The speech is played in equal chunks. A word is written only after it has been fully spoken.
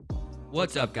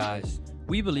What's up, guys?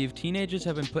 We believe teenagers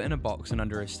have been put in a box and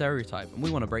under a stereotype, and we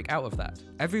want to break out of that.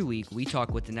 Every week, we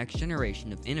talk with the next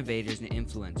generation of innovators and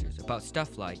influencers about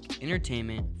stuff like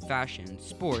entertainment, fashion,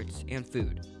 sports, and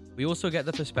food. We also get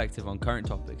the perspective on current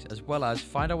topics, as well as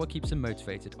find out what keeps them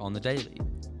motivated on the daily.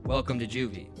 Welcome to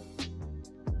Juvie.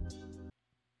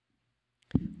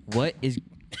 What is...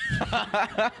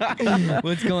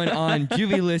 What's going on,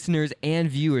 Juvie listeners and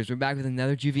viewers? We're back with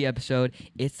another Juvie episode.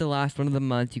 It's the last one of the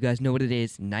month. You guys know what it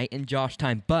is, Night and Josh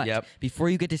time. But before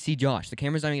you get to see Josh, the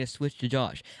camera's not going to switch to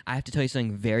Josh. I have to tell you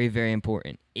something very, very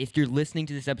important. If you're listening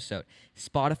to this episode,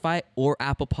 Spotify or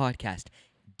Apple Podcast,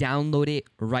 download it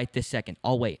right this second.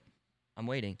 I'll wait. I'm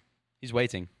waiting. He's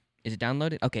waiting. Is it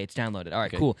downloaded? Okay, it's downloaded. All right,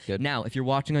 Okay, cool. good. Now, if you're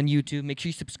watching on YouTube, make sure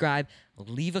you subscribe.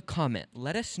 Leave a comment.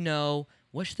 Let us know.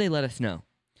 What should they let us know?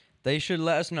 They should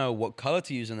let us know what color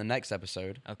to use in the next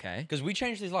episode. Okay. Because we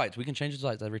change these lights. We can change these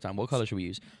lights every time. What color should we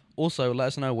use? Also, let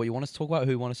us know what you want us to talk about,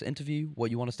 who you want us to interview, what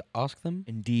you want us to ask them.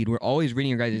 Indeed. We're always reading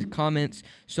your guys' comments,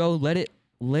 so let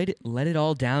it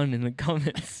all down in the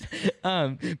comments.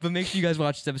 But make sure you guys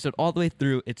watch this episode all the way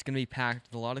through. It's going to be packed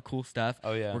with a lot of cool stuff.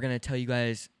 Oh, yeah. We're going to tell you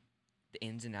guys the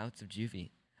ins and outs of Juvie.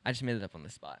 I just made it up on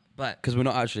the spot. But Because we're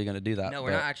not actually going to do that. no,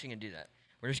 we're not actually going to do that.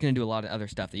 We're just going to do a lot of other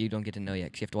stuff that you don't get to know yet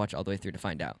because you have to watch it all the way through to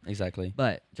find out. Exactly.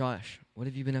 But, Josh, what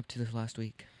have you been up to this last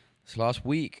week? So last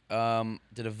week,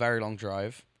 did a very long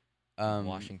drive.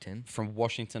 Washington. From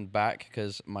Washington back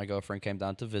because my girlfriend came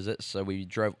down to visit. So we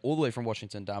drove all the way from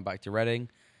Washington down back to Reading.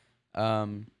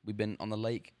 We've been on the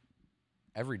lake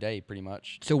every day pretty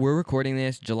much. So we're recording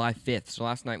this July 5th. So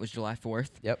last night was July 4th.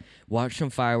 Yep. Watched some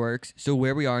fireworks. So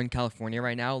where we are in California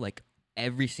right now, like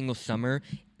every single summer,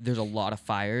 there's a lot of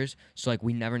fires. So like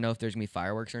we never know if there's going to be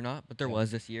fireworks or not. But there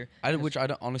was this year. Which I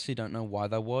honestly don't know why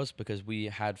that was because we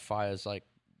had fires like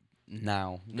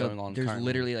now going on There's currently.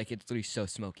 literally like it's literally so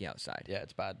smoky outside. Yeah,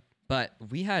 it's bad. But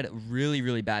we had really,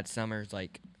 really bad summers. We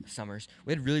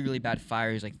had really, really bad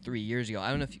fires like 3 years ago.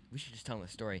 I don't know if we should just tell them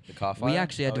the story. The car We fire?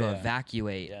 actually had Oh, to yeah.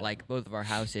 evacuate like both of our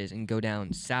houses and go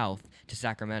down south to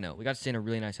Sacramento. We got to stay in a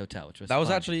really nice hotel, which was That was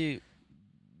fun. actually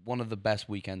one of the best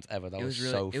weekends ever. That was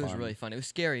really, so fun. It was really fun. It was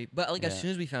scary, but like as Yeah.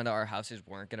 soon as we found out our houses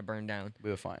weren't gonna burn down, We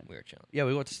were fine. we were chilling. Yeah,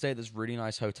 we got to stay at this really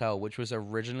nice hotel, which was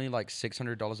originally like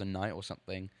 $600 a night or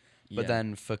something. But Yeah.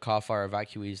 then for car fire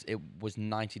evacuees, it was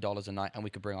 $90 a night, and we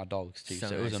could bring our dogs too. So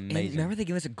it was nice. And amazing. remember they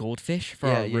gave us a goldfish for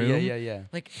yeah, our yeah, room? yeah.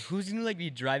 Like who's gonna like be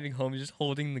driving home just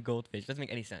holding the goldfish? Doesn't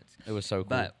make any sense. It was so cool.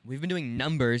 But we've been doing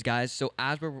numbers, guys. So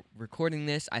as we're recording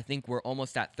this, I think we're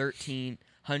almost at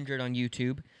 1,300 on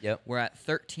YouTube. Yep. We're at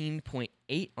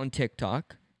 13.8 on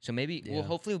TikTok. So maybe Yeah.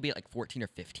 hopefully we'll be at like 14 or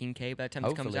 15K by the time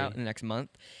this comes out Hopefully. in the next month.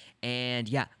 And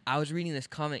yeah, I was reading this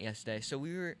comment yesterday. So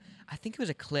I think it was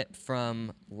a clip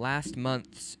from last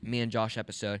month's me and Josh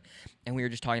episode, and we were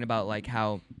just talking about like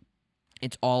how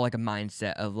it's all like a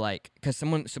mindset of like, because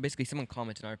someone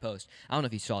commented on our post. I don't know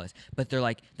if you saw this, but they're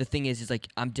like, the thing is like,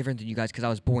 I'm different than you guys because I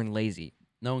was born lazy.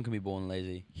 No one can be born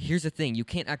lazy. Here's the thing, you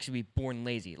can't actually be born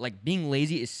lazy. Like being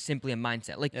lazy is simply a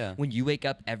mindset. Like when you wake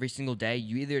up every single day,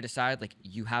 you either decide like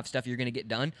you have stuff you're gonna get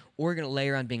done, or you're gonna lay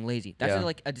around being lazy. That's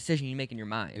like a decision you make in your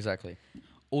mind. Exactly.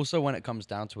 Also, when it comes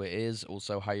down to it, is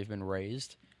also how you've been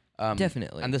raised.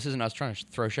 Definitely. And this isn't us trying to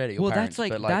throw shade at your Well, parents.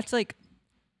 that's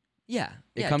yeah.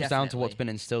 It comes down to what's been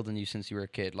instilled in you since you were a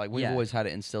kid. Like we've always had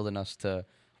it instilled in us to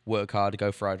work hard,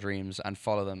 go for our dreams, and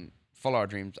follow our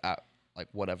dreams at like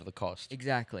whatever the cost.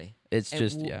 Exactly. It's And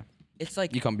just It's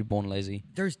like you can't be born lazy.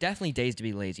 there's definitely days to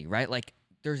be lazy, right? Like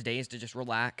there's days to just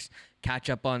relax, catch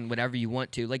up on whatever you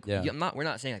want to. Like we're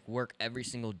not saying like work every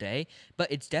single day, but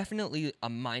it's definitely a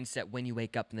mindset when you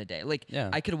wake up in the day. Like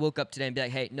I could have woke up today and be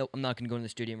like, hey, nope, I'm not going to go in the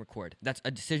studio and record. That's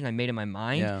a decision I made in my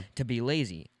mind to be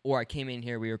lazy. Or I came in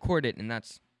here, we recorded, and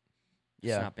that's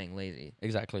not being lazy.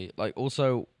 Exactly. Like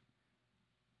also,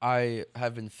 I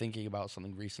have been thinking about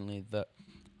something recently that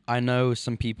I know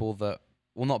some people that,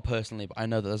 well, not personally, but I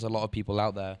know that there's a lot of people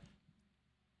out there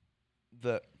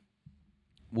that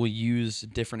will use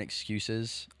different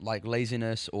excuses like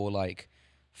laziness or like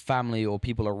family or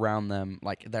people around them,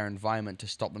 like their environment, to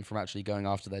stop them from actually going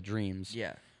after their dreams.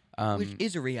 Yeah. Which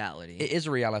is a reality. It is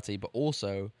a reality, but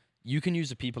also you can use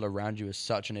the people around you as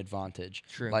such an advantage.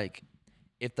 True. Like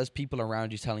if there's people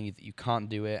around you telling you that you can't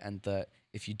do it and that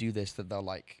if you do this that they'll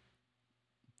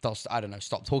I don't know,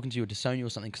 stop talking to you or disown you or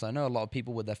something, because I know a lot of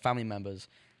people with their family members,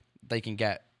 they can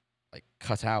get like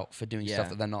cut out for doing stuff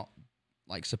that they're not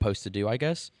like supposed to do, I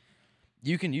guess.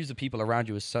 You can use the people around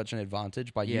you as such an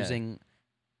advantage by using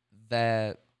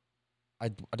their I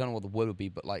don't know what the word would be,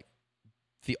 but like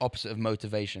the opposite of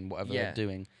motivation, whatever they're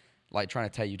doing. like trying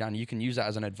to tear you down. You can use that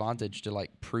as an advantage to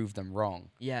like prove them wrong.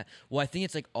 Yeah. Well, I think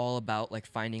it's like all about like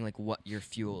finding like what your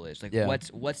fuel is. Like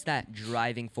what's that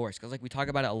driving force? Because like we talk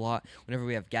about it a lot whenever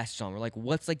we have guests on. We're like,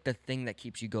 what's like the thing that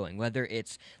keeps you going? Whether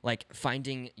it's like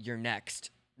finding your next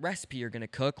recipe you're gonna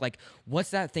cook, like what's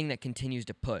that thing that continues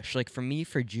to push? Like for me,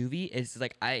 for Juvie, is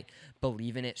like I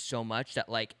believe in it so much that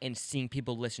like, and seeing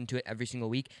people listen to it every single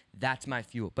week, that's my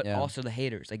fuel. But also the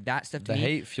haters, like that stuff to me, the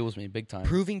hate fuels me big time.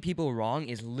 Proving people wrong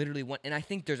is literally one, and I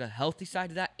think there's a healthy side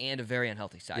to that and a very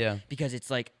unhealthy side. Because it's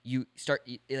like you start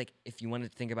like, if you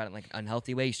wanted to think about it in like an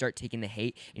unhealthy way, you start taking the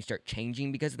hate and you start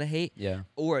changing because of the hate.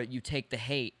 Or you take the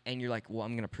hate and you're like, well,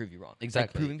 I'm gonna prove you wrong.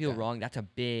 Exactly. Like, proving people wrong,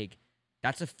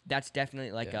 that's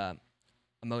definitely like a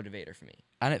motivator for me.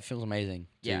 And it feels amazing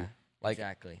too. Yeah, like,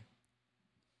 exactly.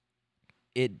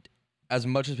 It, as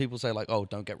much as people say like, oh,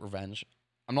 don't get revenge,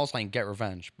 I'm not saying get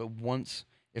revenge, but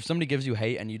if somebody gives you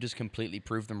hate and you just completely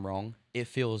prove them wrong, it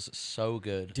feels so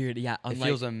good. Dude, yeah. It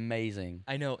feels amazing.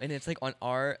 I know, and it's like on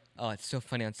our, it's so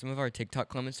funny, on some of our TikTok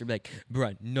comments, they're like,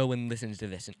 bruh, no one listens to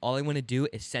this, and all I want to do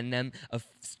is send them a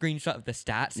screenshot of the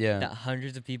stats that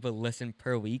hundreds of people listen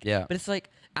per week. Yeah. But it's like,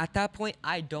 at that point,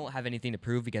 I don't have anything to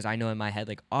prove because I know in my head,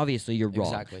 like, obviously you're wrong.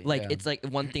 Exactly. Like, it's like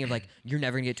one thing of like, you're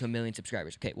never going to get to 1 million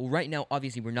subscribers. Okay, well, right now,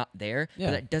 obviously, we're not there,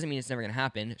 but that doesn't mean it's never going to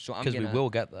happen, so I'm going to... Because we will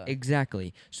get there.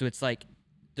 Exactly. So it's like,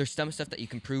 there's some stuff that you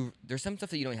can prove. There's some stuff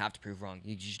that you don't have to prove wrong.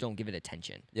 You just don't give it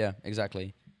attention. Yeah,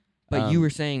 exactly. But you were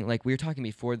saying, like, we were talking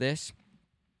before this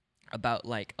about,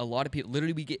 like, a lot of people,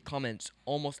 literally we get comments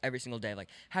almost every single day, like,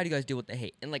 how do you guys deal with the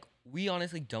hate? And, like, we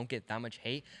honestly don't get that much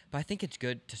hate, but I think it's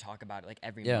good to talk about it, like,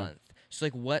 every month. So,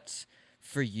 like, what's,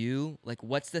 for you, like,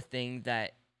 what's the thing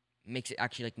that makes it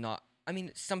actually, like, not, I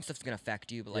mean, some stuff's going to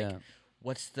affect you, but, like,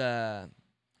 what's the,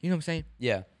 you know what I'm saying?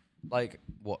 Yeah. Like,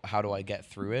 how do I get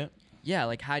through it? Yeah,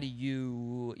 like, how do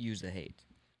you use the hate?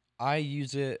 I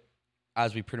use it,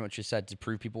 as we pretty much just said, to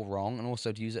prove people wrong, and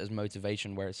also to use it as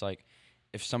motivation, where it's like,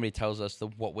 if somebody tells us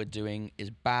that what we're doing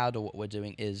is bad or what we're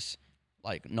doing is,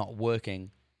 like, not working,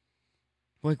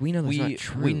 like, we know that's not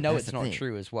true. We know it's not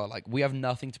true as well. Like, we have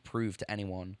nothing to prove to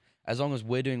anyone, as long as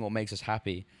we're doing what makes us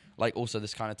happy. Like, also,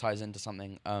 this kind of ties into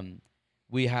something.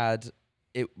 We had,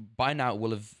 it by now it will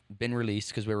have been released,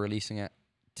 because we're releasing it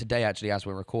today, actually, as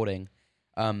we're recording.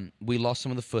 We lost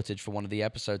some of the footage for one of the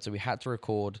episodes, so we had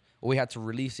to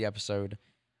release the episode.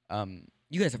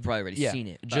 You guys have probably already seen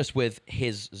it. Just with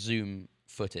his Zoom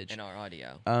footage. And our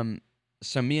audio.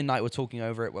 So me and Knight were talking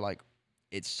over it. We're like,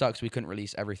 it sucks we couldn't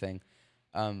release everything.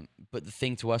 But the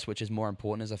thing to us, which is more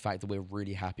important, is the fact that we're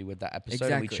really happy with that episode.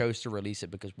 Exactly. And we chose to release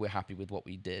it because we're happy with what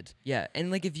we did. Yeah,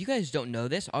 and like, if you guys don't know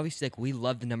this, obviously, like, we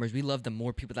love the numbers. We love the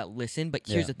more people that listen. But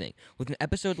here's the thing. With an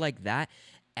episode like that,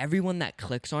 everyone that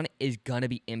clicks on it is going to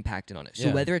be impacted on it.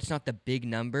 So whether it's not the big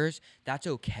numbers, that's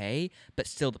okay. But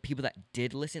still, the people that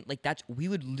did listen, like, we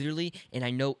would literally, and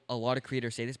I know a lot of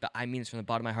creators say this, but I mean this from the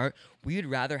bottom of my heart, we would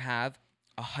rather have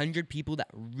 100 people that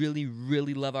really,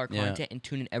 really love our content and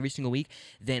tune in every single week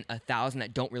than 1,000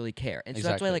 that don't really care. And so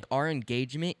that's why, like, our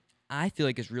engagement, I feel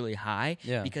like, is really high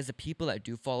because the people that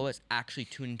do follow us actually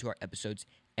tune into our episodes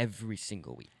every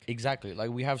single week. Exactly. Like,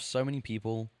 we have so many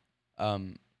people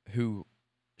who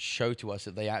show to us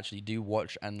that they actually do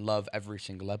watch and love every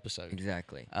single episode.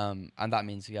 Exactly. And that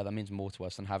means more to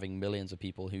us than having millions of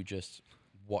people who just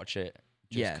watch it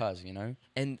just cause, you know?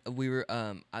 And we were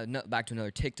back to another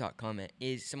TikTok comment,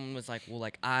 is someone was like, well,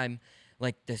 like, I'm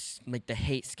like this, like, the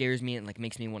hate scares me and like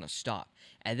makes me want to stop.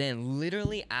 And then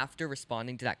literally after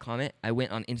responding to that comment, I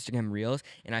went on Instagram Reels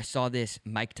and I saw this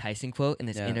Mike Tyson quote in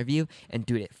this interview, and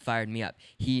dude, it fired me up.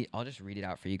 I'll just read it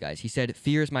out for you guys. He said,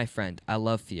 "Fear is my friend. I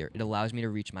love fear. It allows me to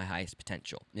reach my highest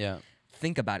potential." Yeah.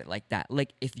 Think about it like that.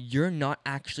 Like, if you're not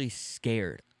actually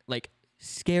scared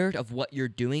of what you're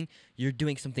doing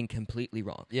something completely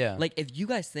wrong. Yeah. Like, if you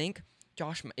guys think,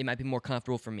 Josh, it might be more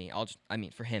comfortable for me. I'll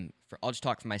just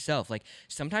talk for myself. Like,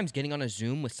 sometimes getting on a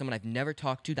Zoom with someone I've never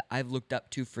talked to, that I've looked up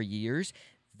to for years,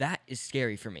 that is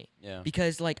scary for me. Yeah.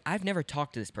 Because, like, I've never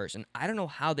talked to this person. I don't know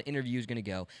how the interview is going to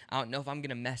go. I don't know if I'm going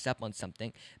to mess up on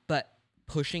something. But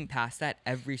pushing past that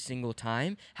every single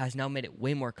time has now made it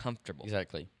way more comfortable.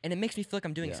 Exactly. And it makes me feel like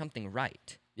I'm doing something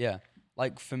right. Yeah.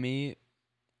 Like, for me,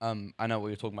 I know what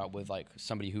you're talking about with, like,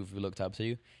 somebody who we looked up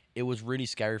to. It was really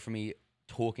scary for me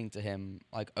talking to him,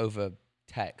 like, over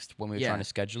text when we were trying to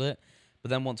schedule it. But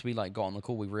then once we, like, got on the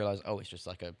call, we realized, oh, it's just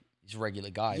like he's a regular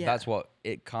guy. Yeah. That's what,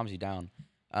 it calms you down.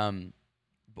 But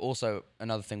also,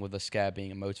 another thing with the scare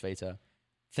being a motivator,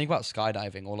 think about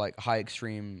skydiving or, like, high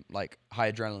extreme, like,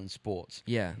 high adrenaline sports.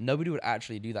 Yeah. Nobody would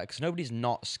actually do that because nobody's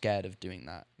not scared of doing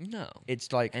that. No.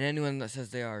 It's like... And anyone that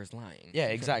says they are is lying. Yeah,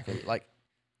 exactly. Like,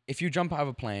 if you jump out of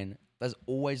a plane, there's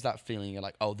always that feeling. You're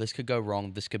like, oh, this could go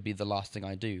wrong. This could be the last thing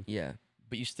I do. Yeah.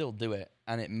 But you still do it,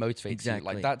 and it motivates you.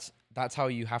 Like that's how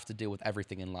you have to deal with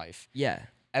everything in life. Yeah.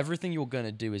 Everything you're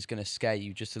gonna do is gonna scare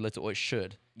you just a little. Or it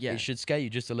should. Yeah. It should scare you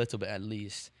just a little bit at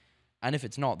least. And if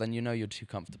it's not, then you know you're too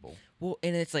comfortable. Well,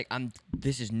 and it's like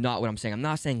this is not what I'm saying. I'm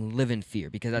not saying live in fear,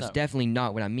 because that's definitely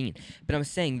not what I mean. But I'm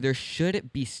saying there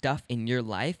should be stuff in your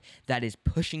life that is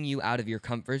pushing you out of your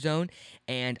comfort zone.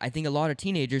 And I think a lot of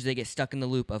teenagers, they get stuck in the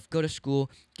loop of go to school,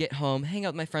 get home, hang out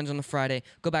with my friends on the Friday,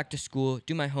 go back to school,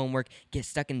 do my homework, get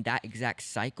stuck in that exact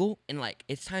cycle. And like,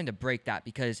 it's time to break that,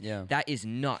 because that is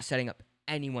not setting up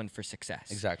anyone for success.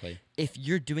 Exactly. If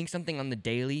you're doing something on the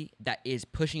daily that is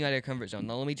pushing you out of your comfort zone,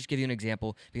 now let me just give you an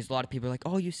example, because a lot of people are like,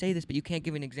 oh, you say this, but you can't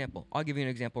give an example. I'll give you an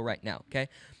example right now, okay?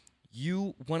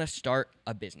 You want to start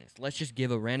a business. Let's just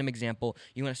give a random example.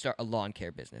 You want to start a lawn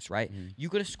care business, right? Mm-hmm. You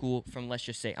go to school from, let's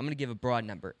just say, I'm going to give a broad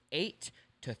number, 8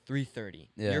 to 3:30.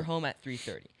 Yeah. You're home at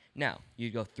 3:30. Now,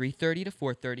 you go 3:30 to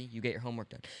 4:30, you get your homework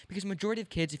done. Because majority of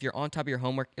kids, if you're on top of your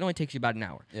homework, it only takes you about an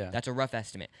hour. Yeah. That's a rough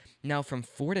estimate. Now, from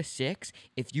 4 to 6,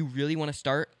 if you really want to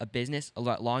start a business, a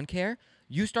lawn care,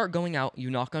 you start going out, you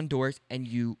knock on doors, and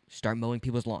you start mowing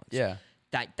people's lawns. Yeah.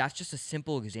 That's just a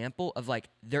simple example of, like,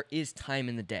 there is time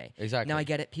in the day. Exactly. Now, I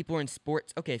get it. People are in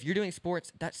sports. Okay, if you're doing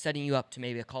sports, that's setting you up to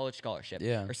maybe a college scholarship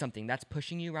or something. That's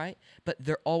pushing you, right? But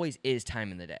there always is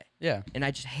time in the day. Yeah. And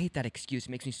I just hate that excuse. It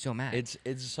makes me so mad. It's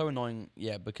so annoying,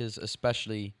 because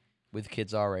especially with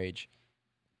kids our age,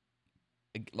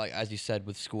 like, as you said,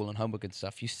 with school and homework and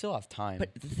stuff, you still have time.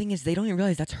 But the thing is, they don't even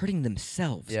realize that's hurting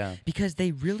themselves. Yeah. Because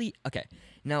they really... Okay,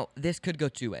 now, this could go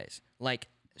two ways. Like,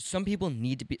 some people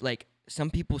need to be... Like,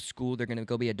 some people's school, they're going to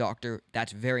go be a doctor.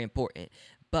 That's very important.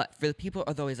 But for the people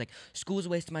who are always like, school's a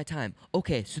waste of my time.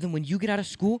 Okay, so then when you get out of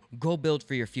school, go build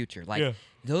for your future. Like,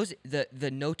 those, the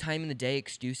no time in the day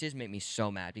excuses make me so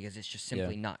mad, because it's just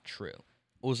simply not true.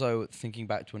 Also, thinking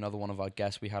back to another one of our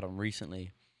guests we had on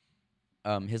recently,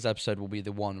 his episode will be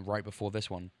the one right before this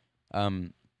one.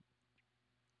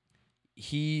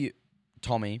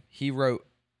 Tommy, he wrote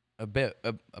a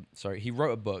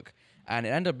book. And it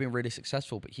ended up being really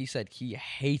successful, but he said he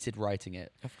hated writing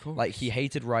it. Of course. Like, he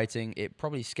hated writing. It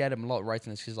probably scared him a lot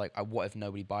writing this, because, like, what if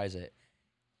nobody buys it?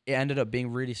 It ended up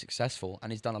being really successful,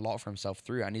 and he's done a lot for himself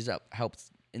through it, and he's helped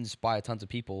inspire tons of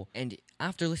people. And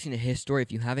after listening to his story,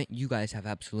 if you haven't, you guys have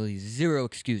absolutely zero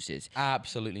excuses.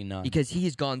 Absolutely none. Because he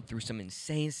has gone through some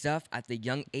insane stuff at the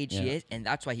young age he is, and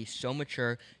that's why he's so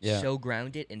mature, so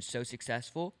grounded, and so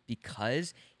successful,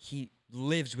 because he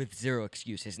lives with zero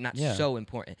excuses, and that's so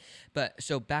important. But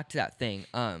so back to that thing,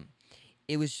 I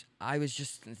was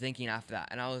just thinking after that,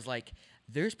 and I was like,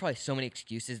 there's probably so many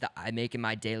excuses that I make in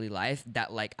my daily life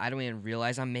that, like, I don't even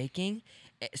realize I'm making.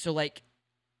 So like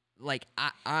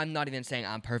I'm not even saying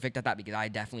I'm perfect at that, because I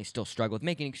definitely still struggle with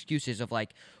making excuses of,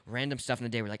 like, random stuff in the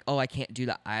day where, like, oh, I can't do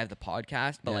that, I have the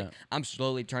podcast, but like, I'm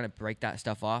slowly trying to break that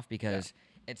stuff off, because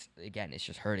it's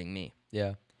just hurting me.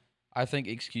 Yeah. I think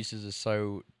excuses are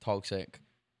so toxic.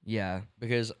 Yeah.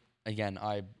 Because, again,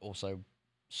 I also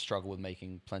struggle with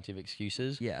making plenty of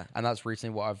excuses. Yeah. And that's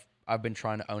recently what I've been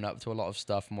trying to own up to a lot of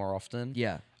stuff more often.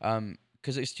 Yeah.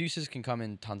 Because excuses can come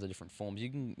in tons of different forms.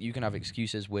 You can have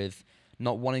excuses with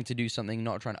not wanting to do something,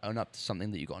 not trying to own up to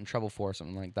something that you got in trouble for, or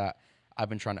something like that. I've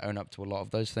been trying to own up to a lot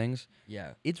of those things.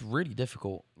 Yeah. It's really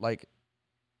difficult. Like,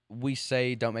 we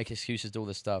say don't make excuses, do all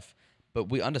this stuff, but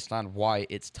we understand why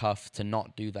it's tough to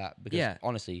not do that, because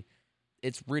honestly,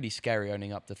 it's really scary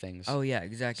owning up to things. Oh yeah,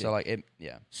 exactly. So like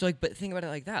So like, but think about it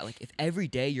like that. Like, if every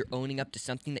day you're owning up to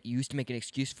something that you used to make an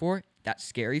excuse for, that's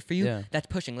scary for you. Yeah. That's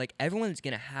pushing. Like, everyone's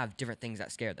gonna have different things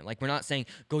that scare them. Like, we're not saying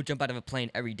go jump out of a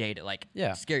plane every day to, like,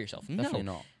 scare yourself. Definitely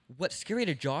not. What's scary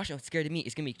to Josh and what's scary to me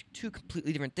is gonna be two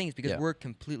completely different things, because we're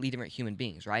completely different human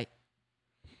beings, right?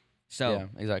 So yeah,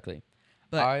 exactly.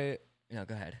 But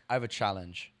go ahead. I have a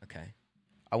challenge. Okay.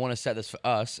 I want to set this for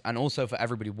us and also for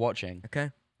everybody watching.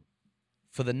 Okay.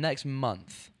 For the next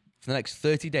month, for the next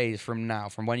 30 days from now,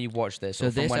 from when you watch this, so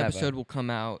or from this whenever, episode will come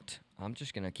out. I'm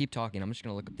just gonna keep talking. I'm just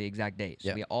gonna look up the exact dates.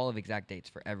 So we have all of exact dates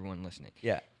for everyone listening.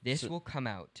 Yeah. This will come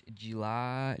out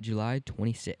July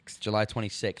 26th. July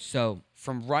 26th. So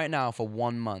from right now for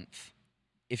 1 month,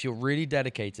 if you're really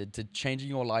dedicated to changing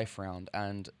your life around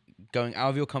and going out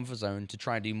of your comfort zone to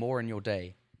try and do more in your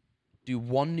day, do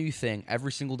one new thing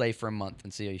every single day for a month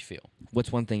and see how you feel.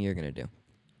 What's one thing you're going to do?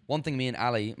 One thing me and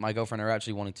Ali, my girlfriend, are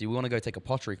actually wanting to do. We want to go take a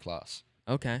pottery class.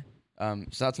 Okay.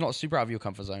 So that's not super out of your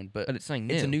comfort zone, but it's something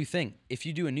new. It's a new thing. If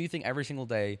you do a new thing every single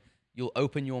day, you'll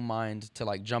open your mind to,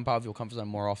 like, jump out of your comfort zone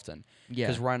more often. Yeah.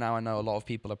 Because right now I know a lot of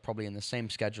people are probably in the same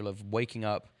schedule of waking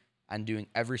up and doing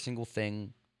every single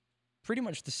thing pretty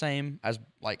much the same as,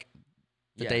 like,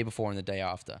 the day before and the day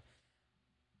after.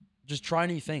 Just try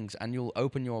new things and you'll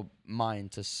open your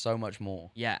mind to so much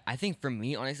more. Yeah, I think for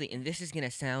me, honestly, and this is going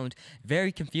to sound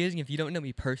very confusing if you don't know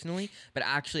me personally, but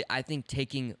actually I think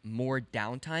taking more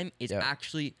downtime is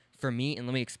actually, for me, and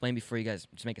let me explain before you guys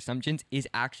just make assumptions, is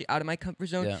actually out of my comfort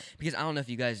zone. Yeah. Because I don't know if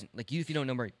you guys, like if you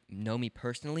don't know me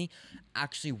personally,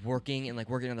 actually working and like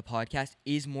working on the podcast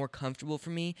is more comfortable for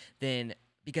me than...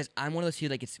 Because I'm one of those who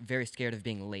like it's very scared of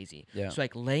being lazy. Yeah. So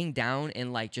like laying down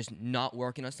and like just not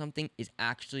working on something is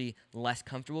actually less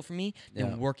comfortable for me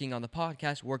than working on the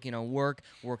podcast, working on work,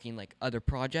 working like other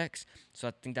projects. So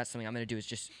I think that's something I'm gonna do is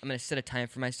just I'm gonna set a time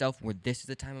for myself where this is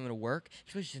the time I'm gonna work,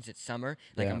 especially since it's summer.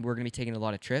 Like we're gonna be taking a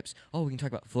lot of trips. Oh, we can talk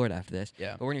about Florida after this.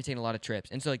 Yeah. But we're gonna be taking a lot of trips,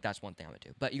 and so like that's one thing I'm gonna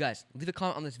do. But you guys leave a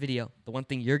comment on this video. The one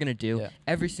thing you're gonna do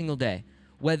every single day,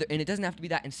 and it doesn't have to be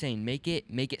that insane. Make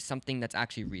it something that's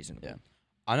actually reasonable. Yeah.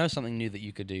 I know something new that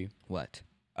you could do. What?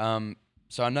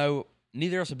 So I know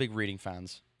neither of us are big reading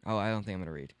fans. Oh, I don't think I'm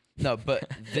gonna read. No,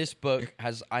 but this book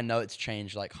I know it's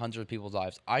changed like hundreds of people's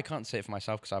lives. I can't say it for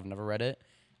myself because I've never read it.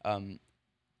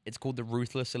 It's called The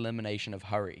Ruthless Elimination of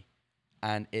Hurry.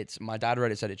 And my dad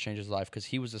read it, said it changed his life because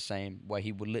he was the same, where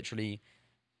he would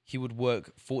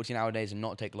work 14-hour days and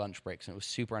not take lunch breaks. And it was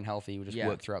super unhealthy. He would just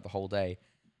work throughout the whole day.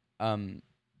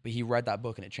 But he read that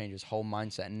book and it changed his whole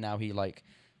mindset. And now he like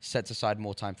sets aside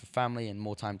more time for family and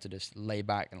more time to just lay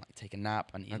back and like take a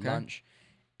nap and eat lunch.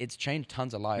 It's changed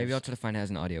tons of lives. Maybe I'll try to find it as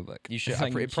an audiobook. You should.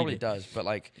 It probably does. But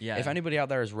like, if anybody out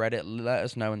there has read it, let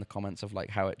us know in the comments of like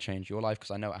how it changed your life, because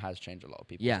I know it has changed a lot of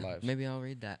people's lives. Maybe I'll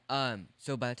read that.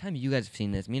 So by the time you guys have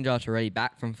seen this, me and Josh are already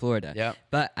back from Florida. Yeah.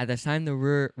 But at the time that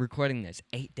we're recording this,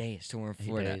 8 days till we're in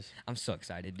Florida. 8 days. I'm so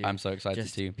excited, dude. I'm so excited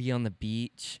just too. Be on the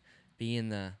beach, be in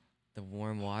the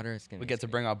warm water. It's gonna. We get to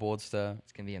bring our boards to.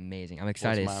 It's gonna be amazing. I'm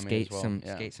excited to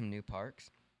skate some new parks.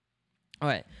 All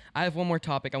right, I have one more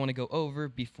topic I want to go over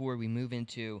before we move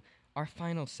into our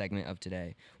final segment of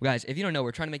today. Well, guys, if you don't know,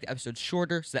 we're trying to make the episodes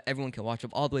shorter so that everyone can watch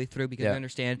them all the way through, because we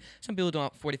understand some people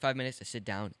don't have 45 minutes to sit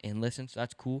down and listen, so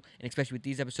that's cool. And especially with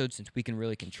these episodes, since we can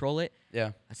really control it,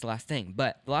 that's the last thing.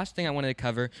 But the last thing I wanted to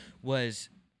cover was,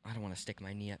 I don't want to stick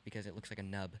my knee up because it looks like a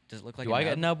nub. Does it look like a nub? Do I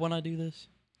get a nub when I do this?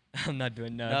 I'm not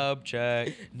doing nub. Nub check.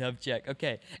 Nub check.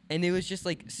 Okay. And it was just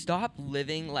like, stop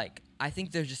living like, I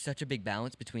think there's just such a big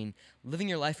balance between living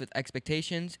your life with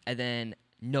expectations and then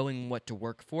knowing what to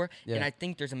work for. And I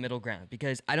think there's a middle ground,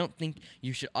 because I don't think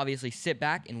you should obviously sit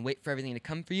back and wait for everything to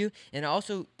come for you. And I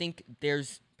also think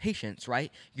there's patience, right?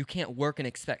 You can't work and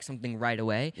expect something right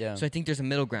away. Yeah. So I think there's a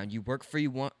middle ground. You work for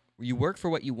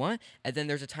what you want, and then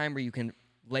there's a time where you can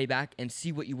lay back and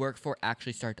see what you work for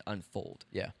actually start to unfold.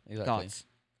 Yeah, exactly.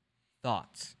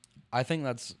 Thoughts? I think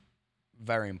that's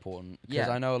very important, because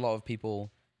I know a lot of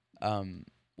people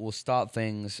will start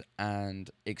things and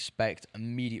expect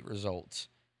immediate results.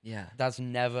 Yeah. That's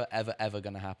never, ever, ever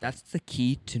going to happen. That's the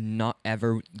key to not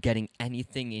ever getting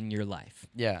anything in your life.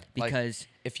 Yeah. Because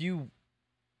like,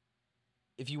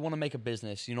 if you want to make a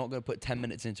business, you're not going to put 10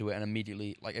 minutes into it and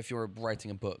immediately, like if you're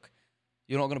writing a book,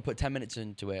 you're not going to put 10 minutes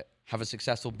into it, have a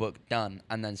successful book done,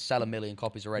 and then sell 1 million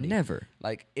copies already. Never.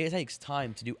 Like, it takes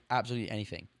time to do absolutely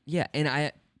anything. Yeah, and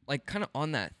I, like, kind of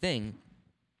on that thing,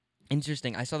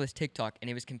 interesting, I saw this TikTok, and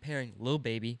it was comparing Lil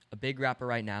Baby, a big rapper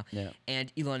right now,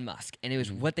 and Elon Musk, and it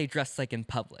was what they dress like in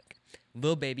public.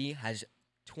 Lil Baby has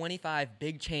 25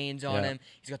 big chains on him.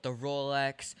 He's got the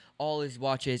Rolex, all his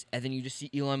watches, and then you just see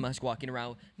Elon Musk walking around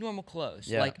with normal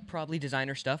clothes, like probably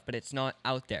designer stuff, but it's not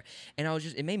out there. And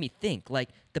it made me think, like,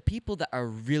 the people that are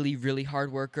really, really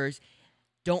hard workers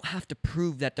don't have to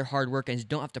prove that they're hard workers,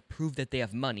 don't have to prove that they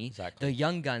have money. Exactly. The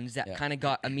young guns that kind of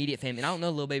got immediate fame, and I don't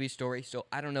know Lil Baby's story, so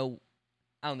I don't know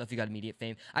if he got immediate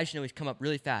fame. I just know he's come up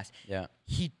really fast. Yeah.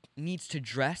 He needs to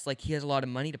dress like he has a lot of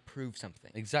money to prove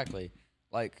something. Exactly.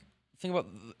 Like, think about,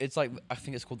 it's like, I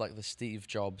think it's called like the Steve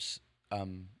Jobs, I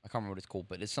can't remember what it's called,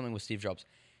 but it's something with Steve Jobs.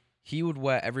 He would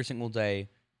wear every single day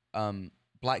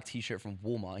black t-shirt from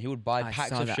Walmart. He would buy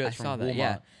packs of shirts from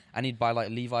Walmart, and he'd buy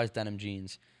like Levi's denim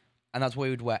jeans, and that's what he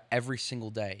would wear every single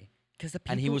day.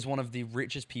 And he was one of the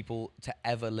richest people to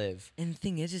ever live. And the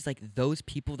thing is like, those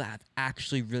people that have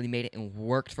actually really made it and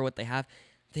worked for what they have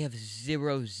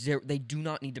zero. They do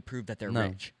not need to prove that they're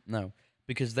rich. No.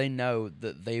 Because they know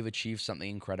that they've achieved something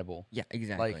incredible. Yeah,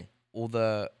 exactly.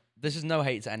 Like, this is no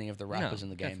hate to any of the rappers in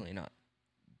the game. Definitely not.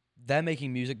 They're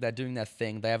making music, they're doing their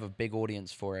thing, they have a big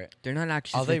audience for it. They're not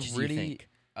actually as rich as you think.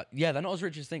 Yeah, they're not as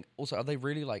rich as you think. Also, are they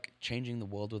really like changing the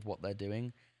world with what they're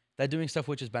doing? They're doing stuff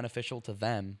which is beneficial to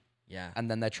them. Yeah. And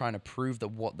then they're trying to prove that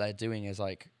what they're doing is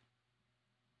like,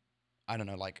 I don't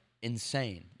know, like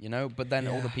insane, you know? But then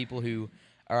all the people who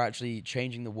are actually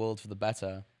changing the world for the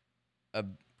better are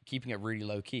keeping it really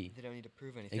low key. They don't need to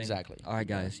prove anything. Exactly. All right,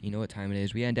 guys, you know what time it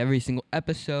is. We end every single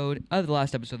episode of the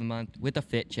last episode of the month with a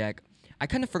fit check. I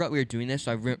kind of forgot we were doing this,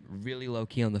 so I went really low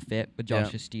key on the fit, but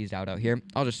Josh just steezed out here.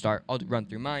 I'll just start. I'll run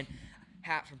through mine.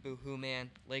 Hat from Boohoo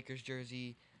Man, Lakers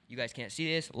jersey. You guys can't see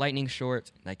this. Lightning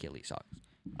shorts, Nike Elite socks.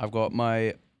 I've got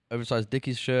my oversized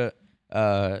Dickies shirt,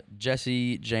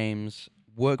 Jesse James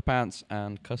work pants,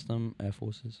 and custom Air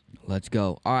Forces. Let's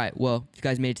go. All right. Well, if you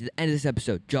guys made it to the end of this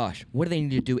episode, Josh, what do they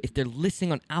need to do if they're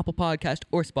listening on Apple Podcast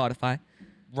or Spotify?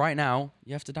 Right now,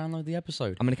 you have to download the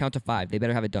episode. I'm going to count to 5. They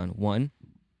better have it done. 1,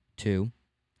 2,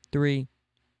 3,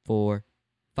 4,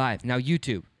 5. Now,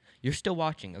 YouTube, you're still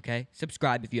watching, okay?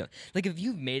 Subscribe if you... Like, if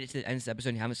you've made it to the end of this episode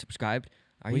and you haven't subscribed,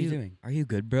 what are you doing? Are you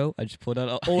good, bro? I just pulled out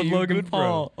an old Logan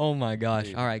Paul. Oh, my gosh.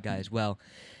 Dude. All right, guys. Well...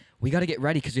 We got to get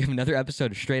ready because we have another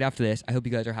episode straight after this. I hope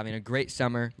you guys are having a great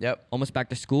summer. Yep. Almost back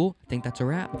to school. I think that's a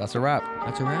wrap. That's a wrap.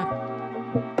 That's a wrap.